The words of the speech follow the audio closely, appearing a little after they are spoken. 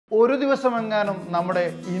ഒരു ദിവസമെങ്ങാനും നമ്മുടെ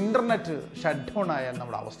internet shut down ആയാൽ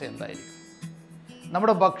നമ്മുടെ അവസ്ഥ എന്തായിരിക്കും?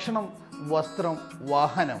 നമ്മുടെ ഭക്ഷണം, വസ്ത്രം,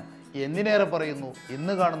 വാഹനം, എന്തിനേറെ പറയുന്നു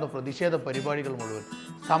ഇന്ന് കാണുന്ന പ്രതിഷേധ പരിപാടികൾ മുഴുവൻ,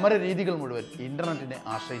 സമര രീതികൾ മുഴുവൻ ഇൻ്റർനെറ്റിനെ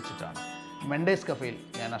ആശ്രയിച്ചിട്ടാണ്. മെൻഡേസ് കഫേയിൽ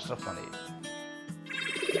ഞാൻ അഷ്റഫ് മലയിൽ.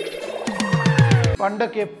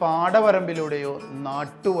 പണ്ടൊക്കെ പാടവരമ്പിലൂടെയോ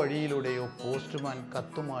നാട്ടുവഴിയിലൂടെയോ പോസ്റ്റ്മാൻ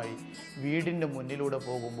കത്തുമായി വീടിൻ്റെ മുന്നിലൂടെ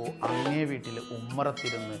പോകുമ്പോൾ അങ്ങേ വീട്ടിൽ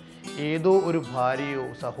ഉമ്മറത്തിരുന്ന് ഏതോ ഒരു ഭാര്യയോ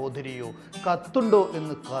സഹോദരിയോ കത്തുണ്ടോ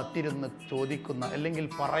എന്ന് കാത്തിരുന്ന് ചോദിക്കുന്ന, അല്ലെങ്കിൽ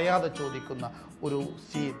പറയാതെ ചോദിക്കുന്ന ഒരു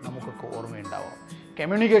സീൻ നമുക്കൊക്കെ ഓർമ്മയുണ്ടാവാം.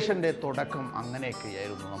 കമ്മ്യൂണിക്കേഷൻ്റെ തുടക്കം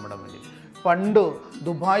അങ്ങനെയൊക്കെയായിരുന്നു നമ്മുടെ മുന്നിൽ. പണ്ട്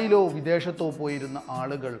ദുബായിലോ വിദേശത്തോ പോയിരുന്ന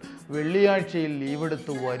ആളുകൾ വെള്ളിയാഴ്ചയിൽ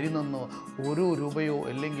ലീവെടുത്ത് വരി നിന്ന് 1 രൂപയോ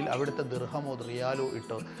അല്ലെങ്കിൽ അവിടുത്തെ ദിർഹമോ റിയാലോ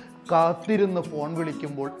ഇട്ട് കാത്തിരുന്ന് ഫോൺ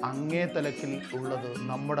വിളിക്കുമ്പോൾ അങ്ങേ തലക്കിൽ ഉള്ളത്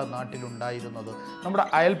നമ്മുടെ നാട്ടിലുണ്ടായിരുന്നത് നമ്മുടെ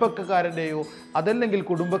അയൽപ്പക്കക്കാരുടെയോ അതല്ലെങ്കിൽ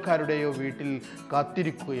കുടുംബക്കാരുടെയോ വീട്ടിൽ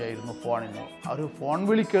കാത്തിരിക്കുകയായിരുന്നു ഫോണിന്. ഒരു ഫോൺ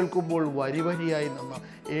വിളി കേൾക്കുമ്പോൾ വരിയായി നിന്ന്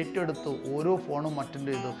ഏറ്റെടുത്ത് ഓരോ ഫോണും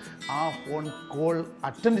അറ്റൻഡ് ചെയ്ത് ആ ഫോൺ കോൾ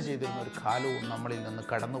അറ്റൻഡ് ചെയ്തിരുന്ന ഒരു കാലവും നമ്മളിൽ നിന്ന്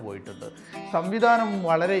കടന്നുപോയിട്ടുണ്ട്. സംവിധാനം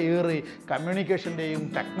വളരെയേറെ കമ്മ്യൂണിക്കേഷൻ്റെയും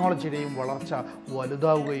ടെക്നോളജിയുടെയും വളർച്ച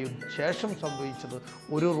വലുതാവുകയും ശേഷം സംഭവിച്ചത്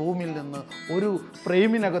ഒരു റൂമിൽ നിന്ന് ഒരു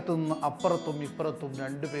ഫ്രെയിമിനകത്ത് നിന്ന് അപ്പുറത്തും ഇപ്പുറത്തും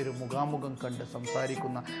 2 പേരും മുഖാമുഖം കണ്ട്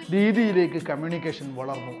സംസാരിക്കുന്ന രീതിയിലേക്ക് കമ്മ്യൂണിക്കേഷൻ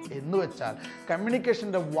വളർന്നു. എന്ന് വെച്ചാൽ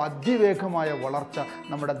കമ്മ്യൂണിക്കേഷൻ്റെ അതിവേഗമായ വളർച്ച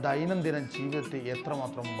നമ്മുടെ ദൈനംദിന ജീവിതത്തെ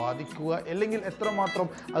എത്രമാത്രം ബാധിക്കുക, അല്ലെങ്കിൽ എത്രമാത്രം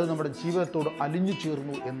അത് നമ്മുടെ ജീവിതത്തോട് അലിഞ്ഞു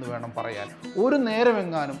ചേർന്നു എന്ന് വേണം പറയാൻ. ഒരു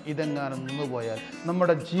നേരമെങ്ങാനും ഇതെങ്ങാനും നിന്നുപോയാൽ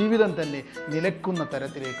നമ്മുടെ ജീവിതം തന്നെ നിലക്കുന്ന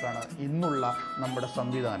തരത്തിലേക്കാണ് ഇന്നുള്ള നമ്മുടെ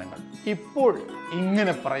സംവിധാനങ്ങൾ. ഇപ്പോൾ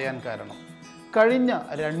ഇങ്ങനെ പറയാൻ കാരണം, കഴിഞ്ഞ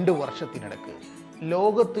 2 വർഷത്തിനിടയ്ക്ക്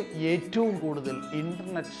ലോകത്ത് ഏറ്റവും കൂടുതൽ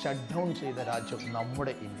ഇൻ്റർനെറ്റ് ഷട്ട് ഡൗൺ ചെയ്ത രാജ്യം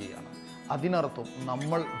നമ്മുടെ ഇന്ത്യയാണ്. അതിനർത്ഥം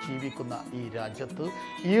നമ്മൾ ജീവിക്കുന്ന ഈ രാജ്യത്ത്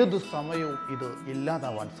ഏതു സമയവും ഇത്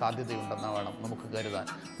ഇല്ലാതാവാൻ സാധ്യതയുണ്ടെന്ന് വേണം നമുക്ക് കരുതാൻ.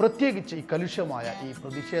 പ്രത്യേകിച്ച് ഈ കലുഷമായ ഈ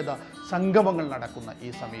പ്രതിഷേധ സംഗമങ്ങൾ നടക്കുന്ന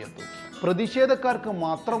ഈ സമയത്ത് പ്രതിഷേധക്കാർക്ക്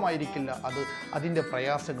മാത്രമായിരിക്കില്ല അതിൻ്റെ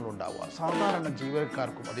പ്രയാസങ്ങളുണ്ടാവുക, സാധാരണ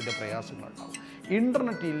ജീവനക്കാർക്കും അതിൻ്റെ പ്രയാസങ്ങളുണ്ടാവും.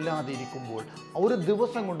 ഇൻ്റർനെറ്റ് ഇല്ലാതിരിക്കുമ്പോൾ ഒരു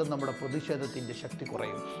ദിവസം കൊണ്ട് നമ്മുടെ പ്രതിഷേധത്തിൻ്റെ ശക്തി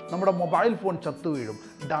കുറയും. നമ്മുടെ മൊബൈൽ ഫോൺ ചത്തുവീഴും,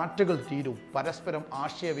 ഡാറ്റകൾ തീരും, പരസ്പരം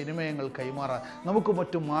ആശയവിനിമയങ്ങൾ കൈമാറാൻ നമുക്ക്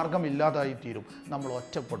മറ്റു മാർഗമില്ലാതായി തീരും, നമ്മൾ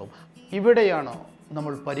ഒറ്റപ്പെടും. ഇവിടെയാണ്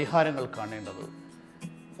നമ്മൾ പരിഹാരങ്ങൾ കാണേണ്ടത്.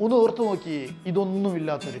 ഒന്ന് ഓർത്തു നോക്കിയേ,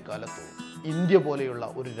 ഇതൊന്നുമില്ലാത്തൊരു കാലത്ത് ഇന്ത്യ പോലെയുള്ള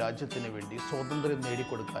ഒരു രാജ്യത്തിന് വേണ്ടി സ്വാതന്ത്ര്യം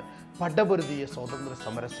നേടിക്കൊടുക്കാൻ പടപൊരുതിയ സ്വാതന്ത്ര്യ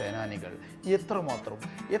സമര സേനാനികൾ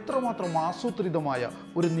എത്രമാത്രം ആസൂത്രിതമായ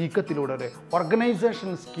ഒരു നീക്കത്തിലൂടെ ഓർഗനൈസേഷൻ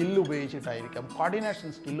സ്കിൽ ഉപയോഗിച്ചിട്ടായിരിക്കാം, കോർഡിനേഷൻ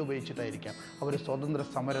സ്കിൽ ഉപയോഗിച്ചിട്ടായിരിക്കാം അവർ സ്വാതന്ത്ര്യ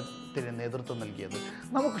സമരത്തിന് നേതൃത്വം നൽകിയത്.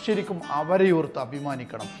 നമുക്ക് ശരിക്കും അവരെ ഓർത്ത്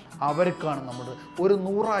അഭിമാനിക്കണം. അവർക്കാണ് നമ്മൾ ഒരു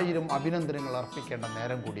 100,000 അഭിനന്ദനങ്ങൾ അർപ്പിക്കേണ്ട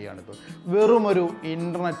നേരം കൂടിയാണിത്. വെറുമൊരു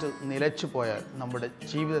ഇൻ്റർനെറ്റ് നിലച്ചു പോയാൽ നമ്മുടെ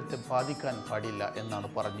ജീവിതത്തെ ബാധിക്കാൻ പാടില്ല എന്നാണ്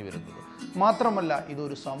പറഞ്ഞു വരുന്നത്. മാത്രമല്ല,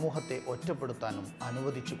 ഇതൊരു സമൂഹത്തെ ഒറ്റപ്പെടുത്താനും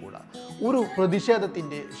അനുവദിച്ചുകൂടാ. ഒരു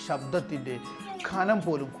പ്രതിഷേധത്തിൻ്റെ ശബ്ദത്തിൻ്റെ ഘനം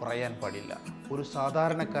പോലും കുറയാൻ പാടില്ല. ഒരു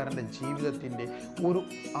സാധാരണക്കാരൻ്റെ ജീവിതത്തിൻ്റെ ഒരു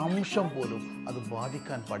അംശം പോലും അത്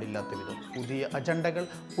ബാധിക്കാൻ പാടില്ലാത്ത വിധം പുതിയ അജണ്ടകൾ,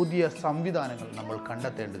 പുതിയ സംവിധാനങ്ങൾ നമ്മൾ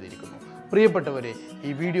കണ്ടെത്തേണ്ടതിരിക്കുന്നു. പ്രിയപ്പെട്ടവരെ,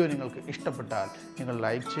 ഈ വീഡിയോ നിങ്ങൾക്ക് ഇഷ്ടപ്പെട്ടാൽ നിങ്ങൾ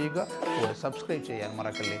ലൈക്ക് ചെയ്യുക, കൂടെ സബ്സ്ക്രൈബ് ചെയ്യാൻ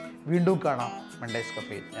മറക്കല്ലേ. വീണ്ടും കാണാം മെൻഡേസ്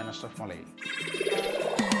കഫേയിൽ. ഞാൻ അഷ്റഫ് മലയിൽ.